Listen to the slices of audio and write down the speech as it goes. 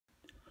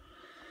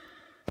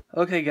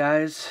Okay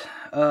guys,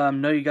 I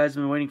know you guys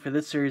have been waiting for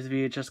this series of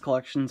VHS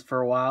collections for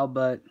a while,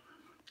 but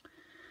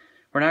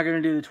we're now going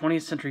to do the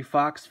 20th Century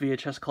Fox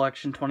VHS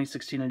Collection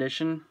 2016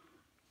 edition.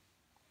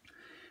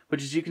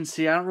 Which, as you can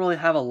see, I don't really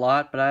have a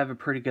lot, but I have a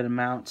pretty good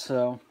amount,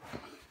 so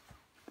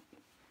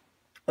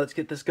let's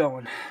get this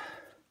going.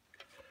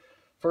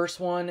 First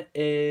one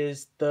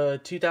is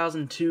the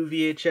 2002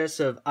 VHS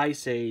of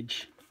Ice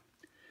Age.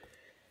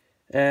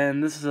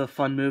 And this is a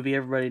fun movie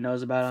everybody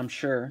knows about, I'm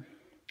sure.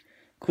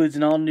 Includes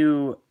an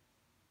all-new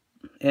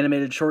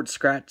animated short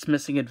Scrat's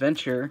Missing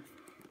Adventure.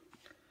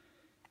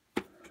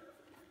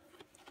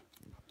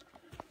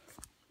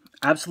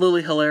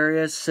 Absolutely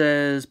hilarious,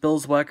 says Bill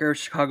Zwecker,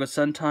 Chicago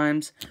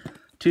Sun-Times.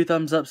 2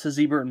 thumbs up, says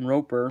Ebert and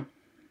Roper.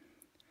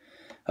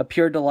 A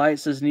pure delight,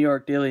 says New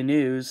York Daily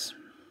News.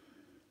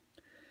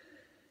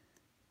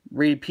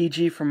 Rated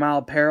PG for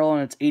mild peril,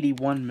 and it's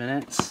 81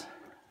 minutes.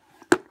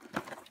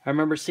 I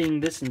remember seeing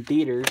this in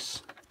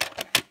theaters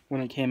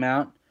when it came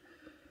out.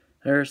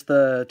 There's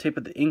the tape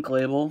of the ink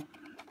label.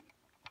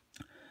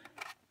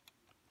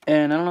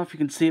 And I don't know if you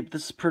can see it, but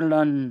this is printed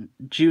on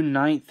June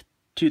 9th,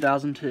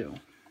 2002.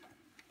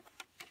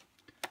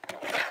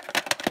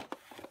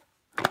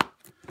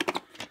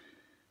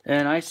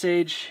 And Ice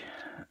Age,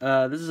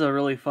 this is a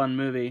really fun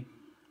movie.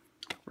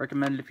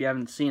 Recommend it if you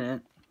haven't seen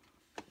it.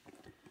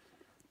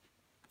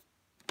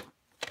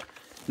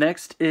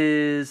 Next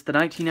is the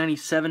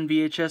 1997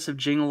 VHS of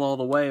Jingle All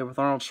the Way with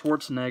Arnold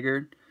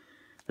Schwarzenegger.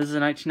 This is a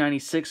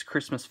 1996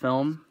 Christmas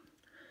film.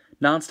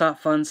 Nonstop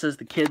fun, says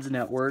the Kids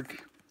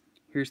Network.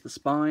 Here's the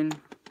spine.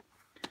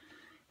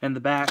 And the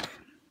back.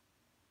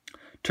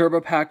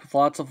 Turbo packed with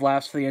lots of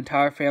laughs for the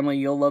entire family.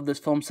 You'll love this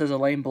film, says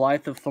Elaine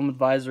Blythe of Film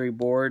Advisory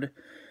Board.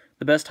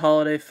 The best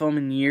holiday film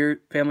in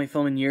family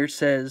film in years,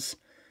 says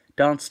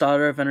Don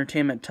Stoddard of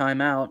Entertainment Time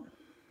Out.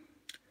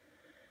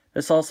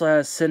 This also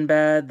has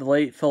Sinbad, the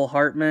late Phil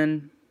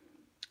Hartman,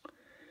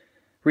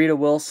 Rita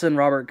Wilson,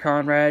 Robert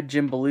Conrad,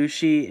 Jim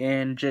Belushi,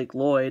 and Jake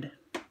Lloyd.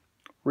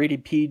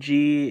 Rated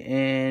PG,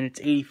 and it's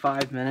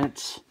 85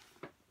 minutes.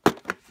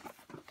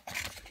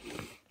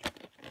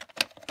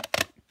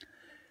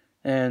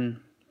 And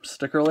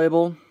sticker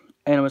label,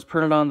 and it was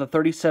printed on the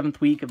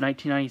 37th week of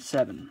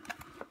 1997.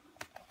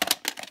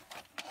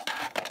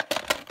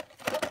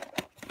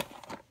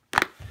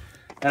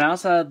 And I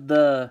also had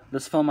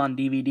this film on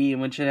DVD, in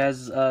which it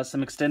has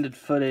some extended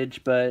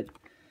footage, but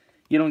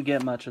you don't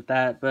get much with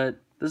that.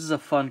 But this is a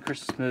fun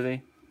Christmas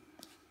movie.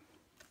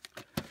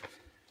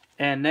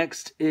 And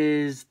next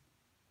is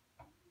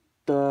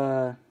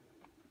the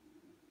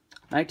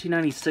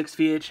 1996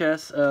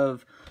 VHS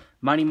of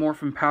Mighty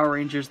Morphin Power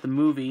Rangers the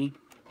movie,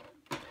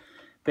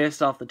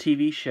 based off the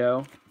TV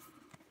show,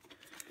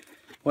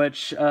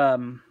 which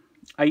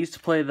I used to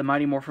play the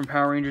Mighty Morphin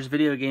Power Rangers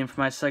video game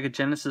for my Sega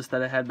Genesis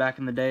that I had back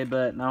in the day,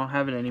 but I don't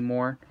have it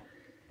anymore.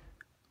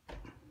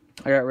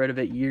 I got rid of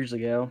it years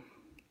ago.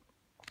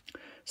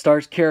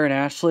 Stars Karen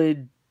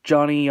Ashley,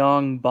 Johnny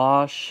Young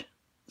Bosch,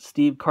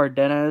 Steve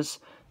Cardenas,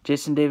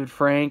 Jason David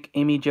Frank,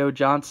 Amy Jo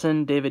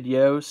Johnson, David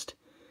Yost,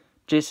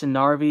 Jason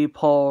Narvi,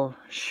 Paul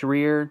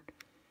Schreier,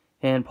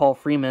 and Paul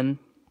Freeman.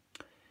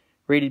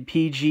 Rated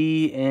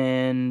PG,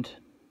 and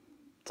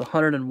it's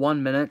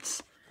 101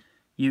 minutes.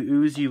 You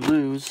ooze, you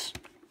lose.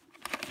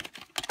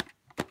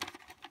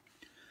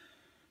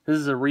 This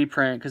is a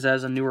reprint because it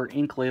has a newer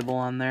ink label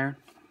on there.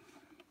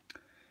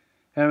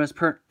 And it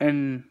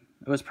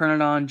was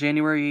printed on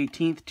January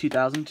 18th,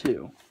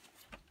 2002.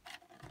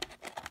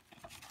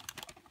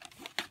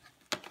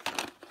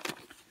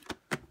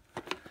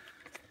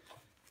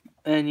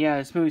 And yeah,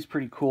 this movie's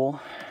pretty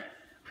cool.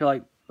 If you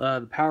like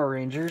the Power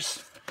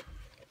Rangers.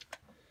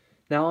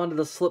 Now on to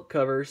the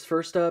slipcovers.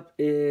 First up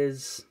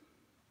is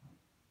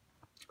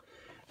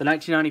the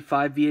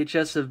 1995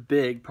 VHS of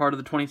Big, part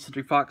of the 20th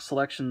Century Fox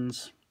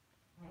Selections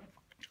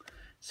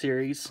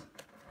series.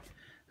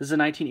 This is a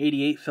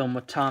 1988 film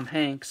with Tom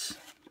Hanks.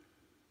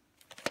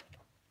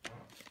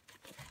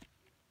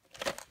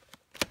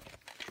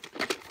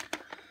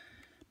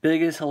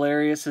 Big is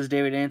hilarious, says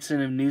David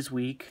Anson of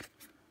Newsweek.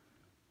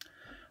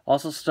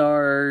 Also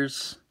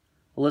stars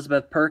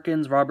Elizabeth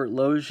Perkins, Robert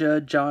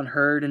Loggia, John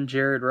Hurd, and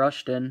Jared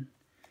Rushton.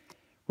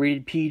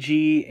 Rated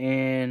PG,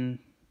 and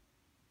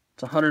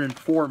it's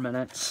 104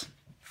 minutes.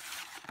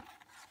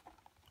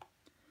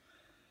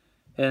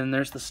 And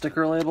there's the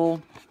sticker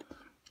label.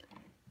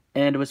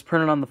 And it was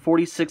printed on the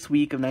 46th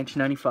week of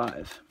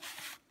 1995.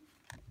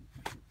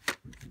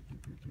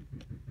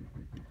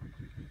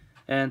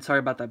 And sorry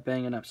about that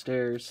banging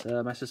upstairs.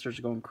 My sisters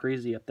are going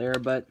crazy up there,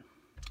 but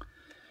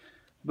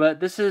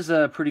this is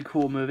a pretty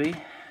cool movie.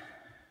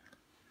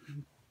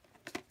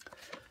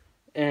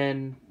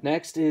 And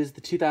next is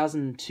the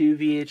 2002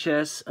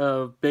 VHS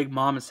of Big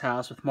Mama's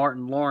House with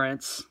Martin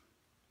Lawrence.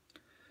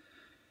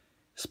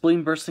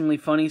 Spleen-burstingly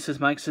funny, says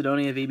Mike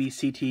Sidoni of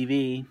ABC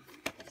TV.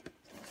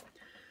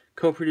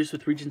 Co-produced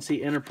with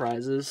Regency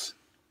Enterprises.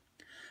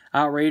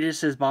 Outrageous,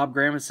 says Bob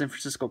Graham of San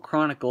Francisco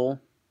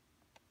Chronicle.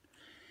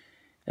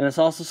 And this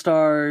also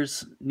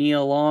stars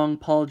Nia Long,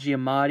 Paul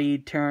Giamatti,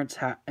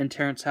 and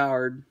Terrence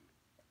Howard.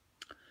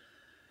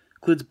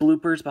 Includes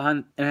bloopers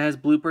behind, and has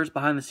bloopers,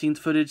 behind the scenes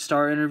footage,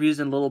 star interviews,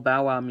 and Little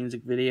Bow Wow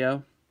music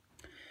video.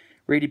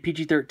 Rated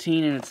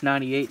PG-13 and it's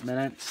 98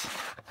 minutes.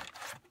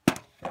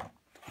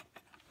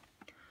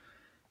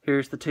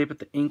 Here's the tape with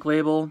the ink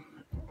label,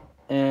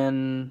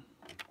 and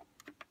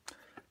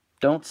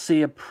don't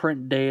see a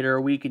print date or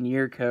a week and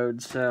year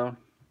code, so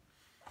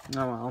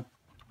oh well.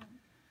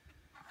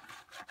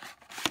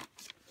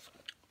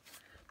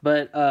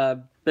 But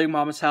Big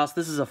Mama's House,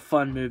 this is a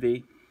fun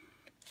movie.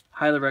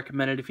 Highly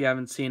recommend it if you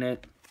haven't seen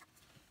it.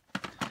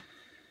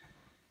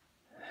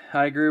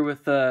 I agree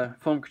with the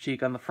film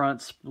critique on the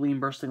front, spleen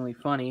burstingly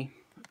funny.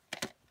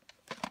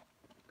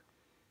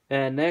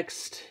 And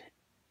next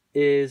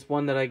is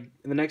one that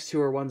the next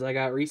two are ones I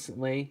got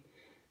recently.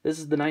 This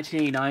is the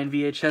 1989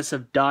 VHS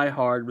of Die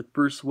Hard with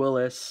Bruce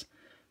Willis.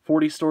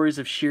 40 Stories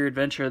of Sheer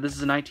Adventure. This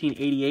is a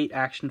 1988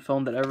 action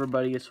film that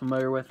everybody is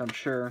familiar with, I'm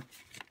sure.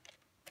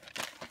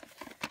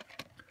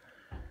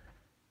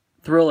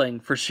 Thrilling.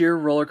 For sheer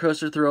roller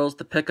coaster thrills,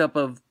 the pick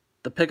of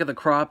the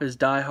crop is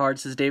Die Hard,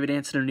 says David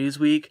Anson of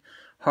Newsweek.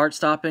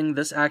 Heart-stopping.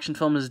 This action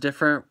film is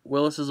different.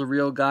 Willis is a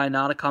real guy,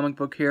 not a comic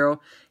book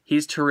hero.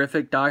 He's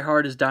terrific. Die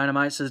Hard is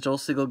dynamite, says Joel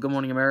Siegel, Good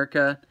Morning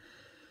America.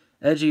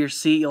 Edge of your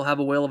seat, you'll have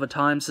a whale of a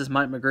time, says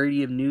Mike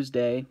McGrady of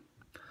Newsday.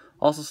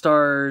 Also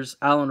stars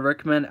Alan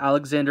Rickman,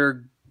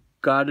 Alexander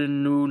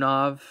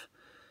Godunov,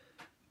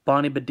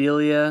 Bonnie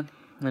Bedelia,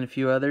 and a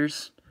few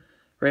others.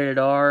 Rated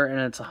R, and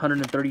it's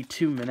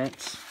 132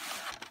 minutes.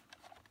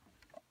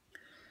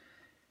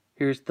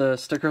 Here's the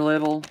sticker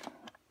label.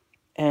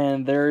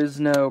 And there is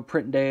no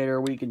print date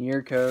or week and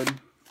year code.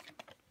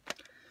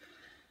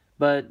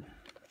 But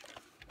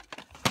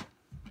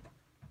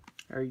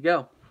there you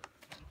go.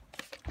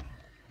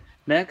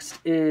 Next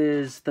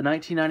is the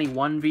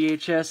 1991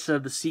 VHS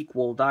of the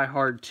sequel, Die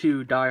Hard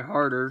 2, Die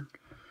Harder,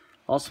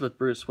 also with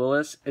Bruce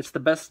Willis. It's the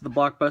best of the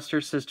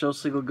blockbuster, says Joe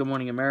Siegel, Good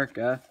Morning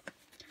America.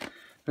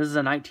 This is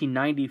a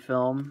 1990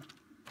 film.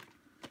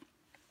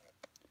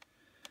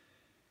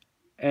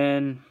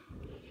 And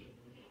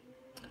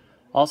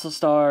also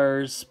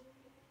stars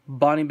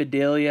Bonnie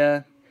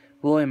Bedelia,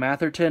 William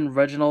Atherton,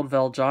 Reginald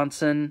Vell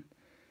Johnson,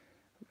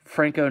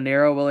 Franco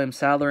Nero, William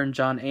Sadler, and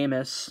John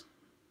Amos.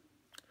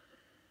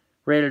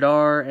 Rated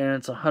R, and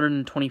it's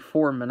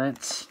 124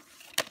 minutes.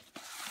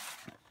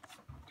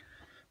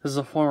 This is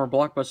a former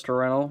Blockbuster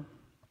rental.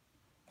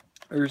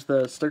 There's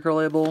the sticker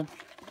label.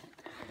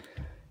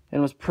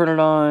 And was printed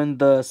on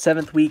the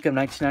 7th week of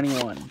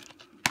 1991.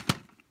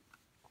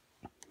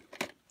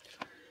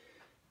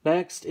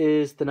 Next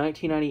is the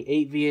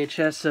 1998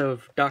 VHS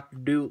of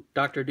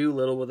Dr.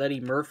 Dolittle with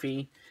Eddie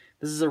Murphy.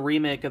 This is a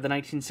remake of the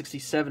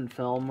 1967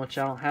 film, which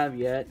I don't have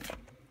yet.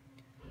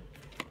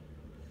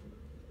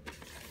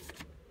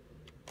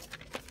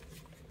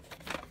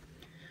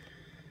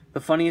 The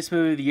funniest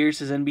movie of the year,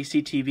 says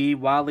NBC TV.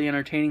 Wildly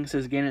entertaining,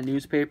 says Gannett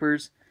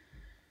Newspapers.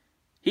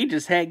 He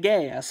just had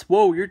gas.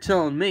 Whoa, you're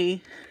telling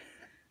me.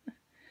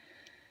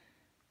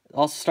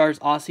 Also stars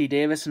Ossie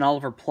Davis and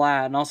Oliver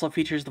Platt, and also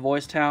features the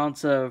voice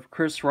talents of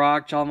Chris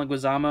Rock, John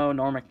Leguizamo,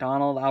 Norm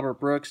Macdonald, Albert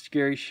Brooks,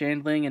 Gary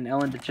Shandling, and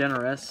Ellen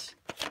DeGeneres.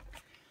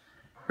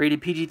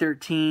 Rated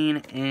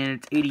PG-13, and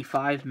it's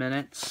 85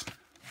 minutes.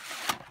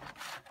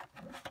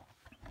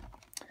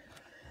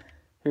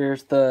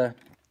 Here's the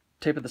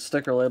tape of the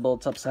sticker label.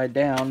 It's upside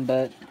down,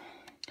 but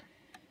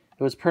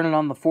it was printed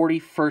on the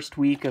 41st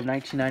week of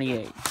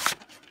 1998.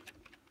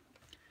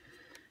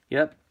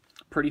 Yep,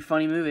 pretty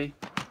funny movie.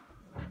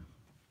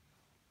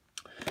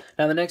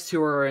 Now the next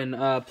two are in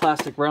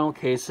plastic rental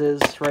cases.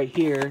 Right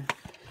here,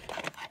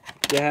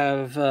 you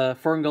have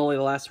Ferngully,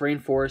 The Last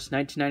Rainforest,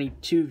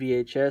 1992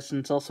 VHS, and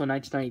it's also a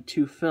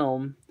 1992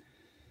 film.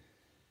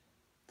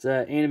 It's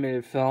an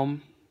animated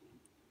film.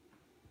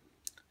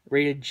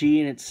 Rated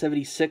G, and it's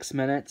 76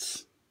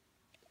 minutes.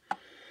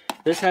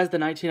 This has the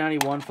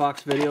 1991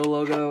 Fox Video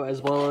logo,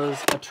 as well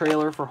as a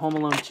trailer for Home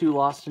Alone 2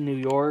 Lost in New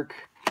York,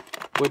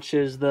 which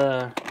is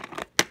the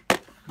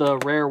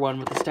rare one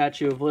with the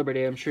Statue of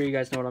Liberty. I'm sure you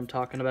guys know what I'm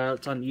talking about.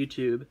 It's on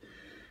YouTube.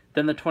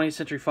 Then the 20th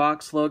Century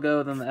Fox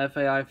logo, then the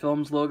FAI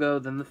Films logo,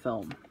 then the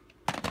film.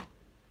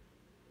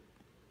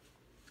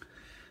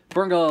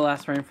 Ferngully, The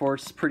Last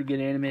Rainforest is a pretty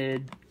good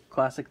animated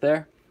classic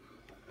there.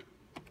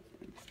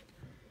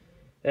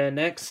 And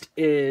next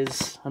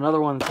is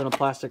another one that's in a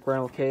plastic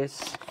rental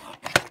case.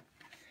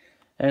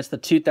 And it's the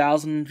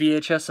 2000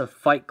 VHS of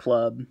Fight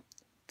Club.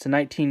 It's a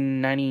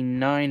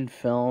 1999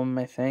 film,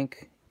 I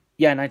think.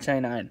 Yeah,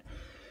 1999.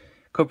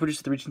 Co-produced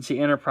with Regency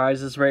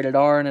Enterprises, rated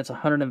R, and it's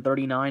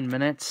 139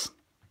 minutes.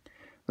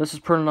 This was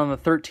printed on the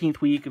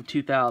 13th week of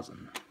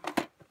 2000.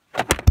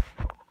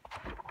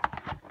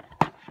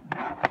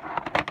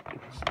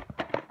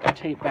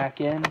 Tape back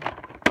in.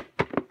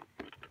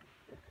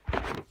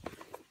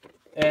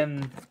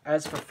 And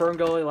as for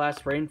Ferngully,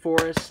 Last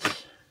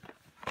Rainforest,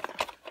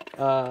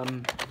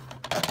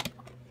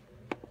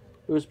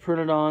 it was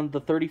printed on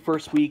the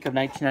 31st week of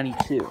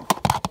 1992.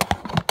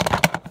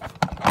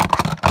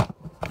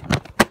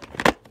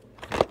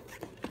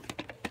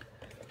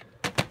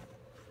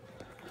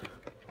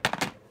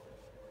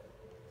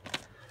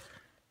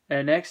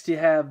 Next you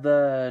have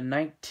the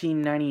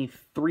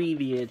 1993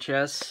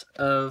 VHS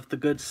of The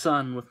Good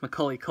Son with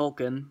Macaulay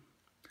Culkin.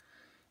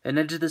 An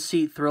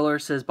edge-of-the-seat thriller,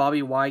 says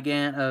Bobby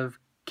Wygant of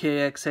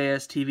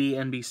KXAS-TV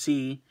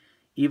NBC.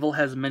 Evil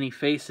Has Many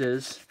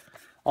Faces.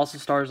 Also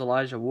stars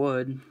Elijah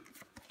Wood.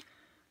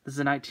 This is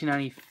a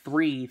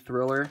 1993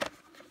 thriller.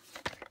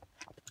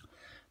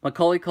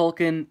 Macaulay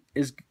Culkin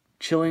is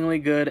chillingly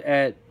good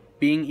at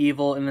being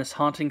evil in this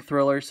haunting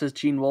thriller, says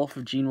Gene Wolfe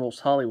of Gene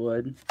Wolfe's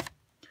Hollywood.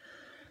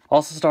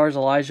 Also stars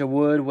Elijah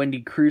Wood,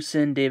 Wendy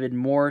Crewson, David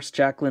Morse,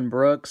 Jacqueline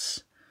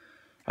Brooks,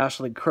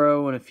 Ashley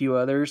Crowe, and a few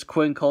others.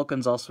 Quinn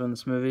Culkin's also in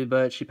this movie,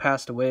 but she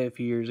passed away a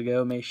few years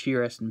ago. May she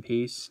rest in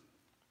peace.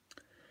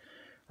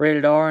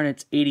 Rated R, and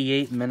it's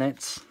 88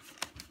 minutes.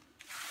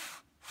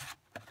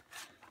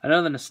 I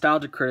know the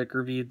Nostalgia Critic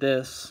reviewed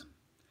this.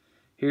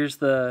 Here's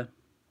the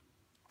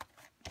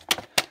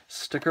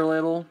sticker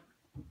label,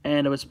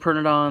 and it was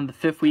printed on the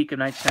 5th week of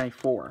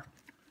 1994.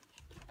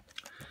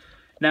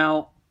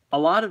 Now,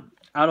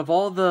 out of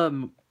all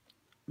the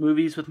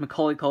movies with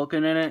Macaulay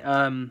Culkin in it,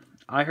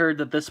 I heard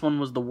that this one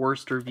was the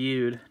worst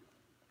reviewed.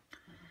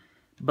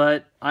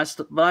 But I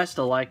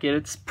still like it.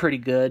 It's pretty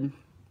good.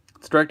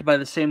 It's directed by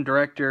the same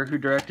director who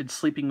directed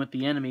Sleeping with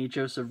the Enemy,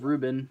 Joseph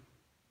Rubin.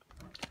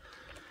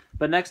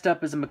 But next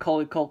up is a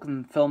Macaulay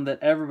Culkin film that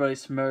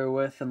everybody's familiar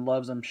with and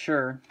loves, I'm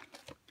sure.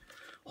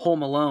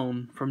 Home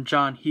Alone, from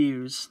John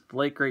Hughes, the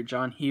late great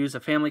John Hughes, a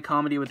family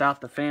comedy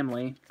without the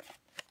family.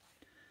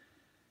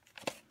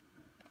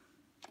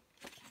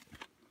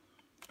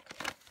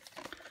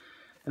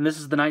 And this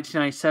is the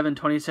 1997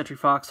 20th Century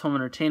Fox Home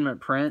Entertainment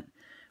print.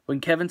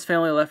 When Kevin's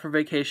family left for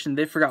vacation,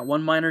 they forgot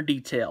one minor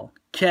detail.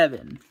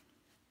 Kevin.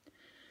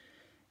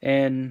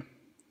 And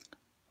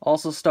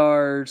also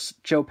stars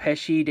Joe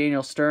Pesci,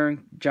 Daniel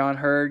Stern, John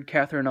Hurd,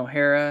 Catherine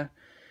O'Hara,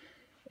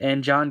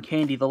 and John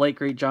Candy, the late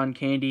great John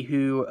Candy,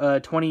 who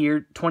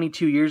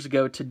 22 years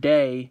ago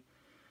today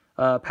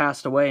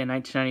passed away in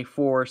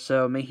 1994,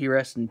 so may he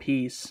rest in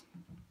peace.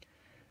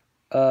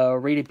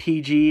 Rated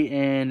PG,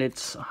 and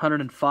it's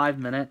 105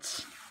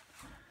 minutes.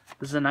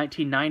 This is a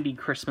 1990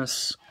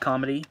 Christmas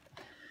comedy.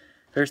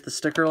 There's the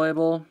sticker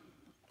label,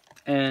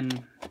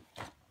 and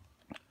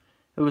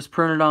it was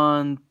printed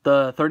on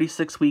the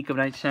 36th week of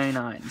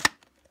 1999.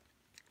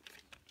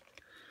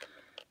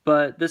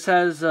 But this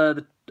has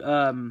a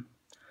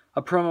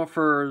promo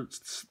for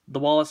the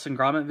Wallace and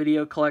Gromit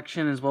video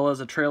collection, as well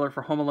as a trailer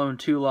for Home Alone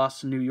 2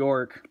 Lost in New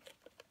York,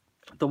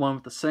 the one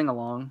with the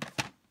sing-along.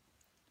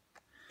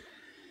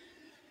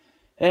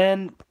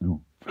 And,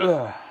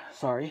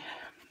 sorry.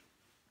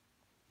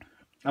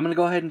 I'm going to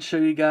go ahead and show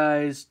you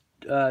guys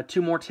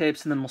 2 more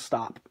tapes and then we'll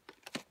stop.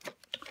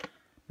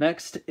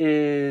 Next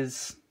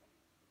is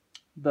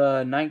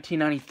the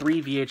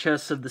 1993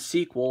 VHS of the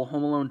sequel,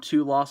 Home Alone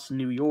 2 Lost in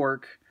New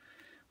York,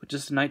 which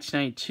is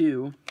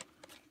 1992.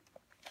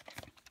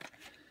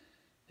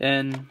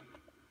 And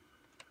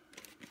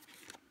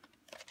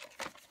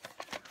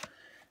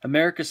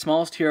America's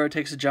Smallest Hero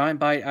takes a giant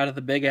bite out of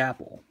the Big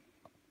Apple.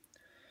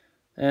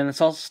 And this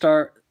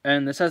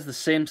has the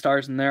same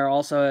stars in there.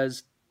 Also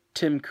has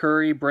Tim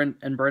Curry,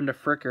 and Brenda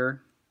Fricker,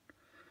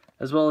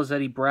 as well as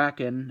Eddie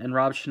Bracken and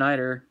Rob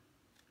Schneider.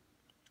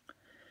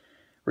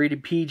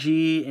 Rated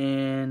PG,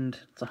 and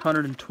it's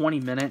 120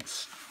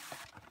 minutes.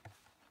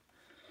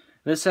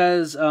 This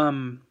has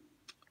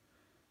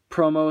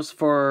promos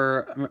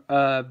for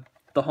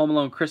the Home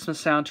Alone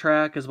Christmas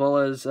soundtrack, as well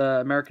as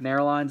American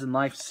Airlines and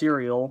Life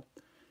cereal.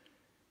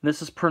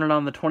 This is printed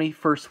on the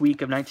 21st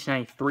week of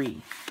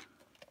 1993.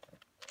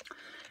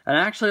 And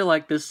I actually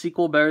like this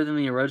sequel better than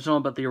the original,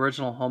 but the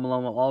original Home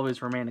Alone will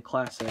always remain a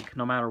classic,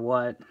 no matter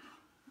what.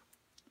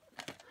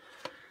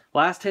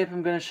 Last tape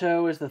I'm going to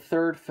show is the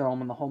 3rd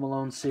film in the Home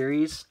Alone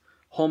series,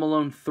 Home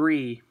Alone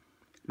 3,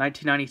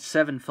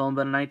 1997 film,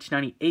 but a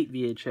 1998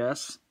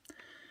 VHS.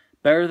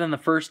 Better than the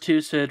first 2,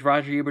 said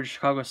Roger Ebert of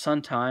Chicago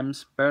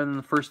Sun-Times. Better than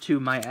the first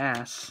 2, my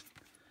ass.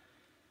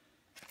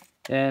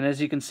 And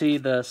as you can see,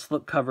 the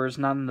slipcover is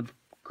not in the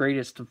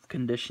greatest of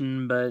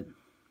condition, but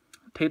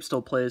tape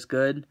still plays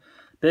good.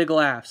 Big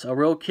laughs. A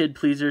real kid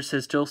pleaser,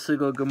 says Jill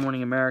Siegel of Good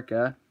Morning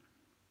America.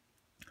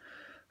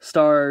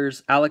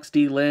 Stars Alex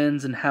D.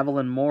 Linz and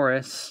Haviland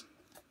Morris.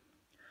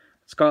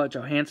 Scarlett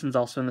Johansson's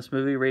also in this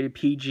movie. Rated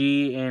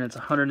PG, and it's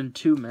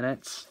 102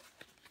 minutes.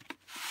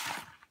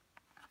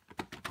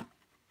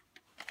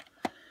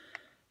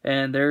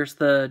 And there's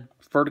the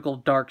vertical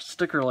dark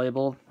sticker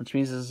label, which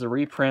means this is a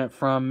reprint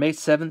from May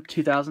 7th,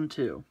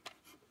 2002.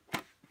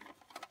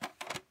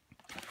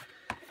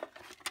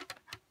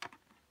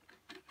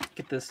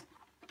 Get this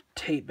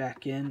tape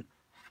back in.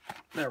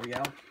 There we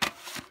go.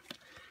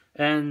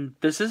 And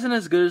this isn't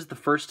as good as the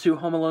first 2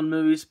 Home Alone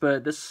movies,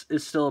 but this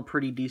is still a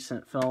pretty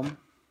decent film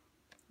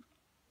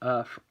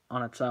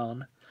on its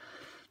own.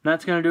 And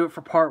that's going to do it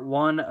for part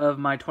 1 of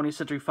my 20th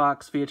Century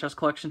Fox VHS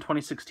Collection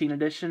 2016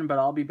 edition, but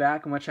I'll be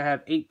back in which I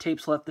have 8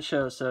 tapes left to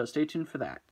show, so stay tuned for that.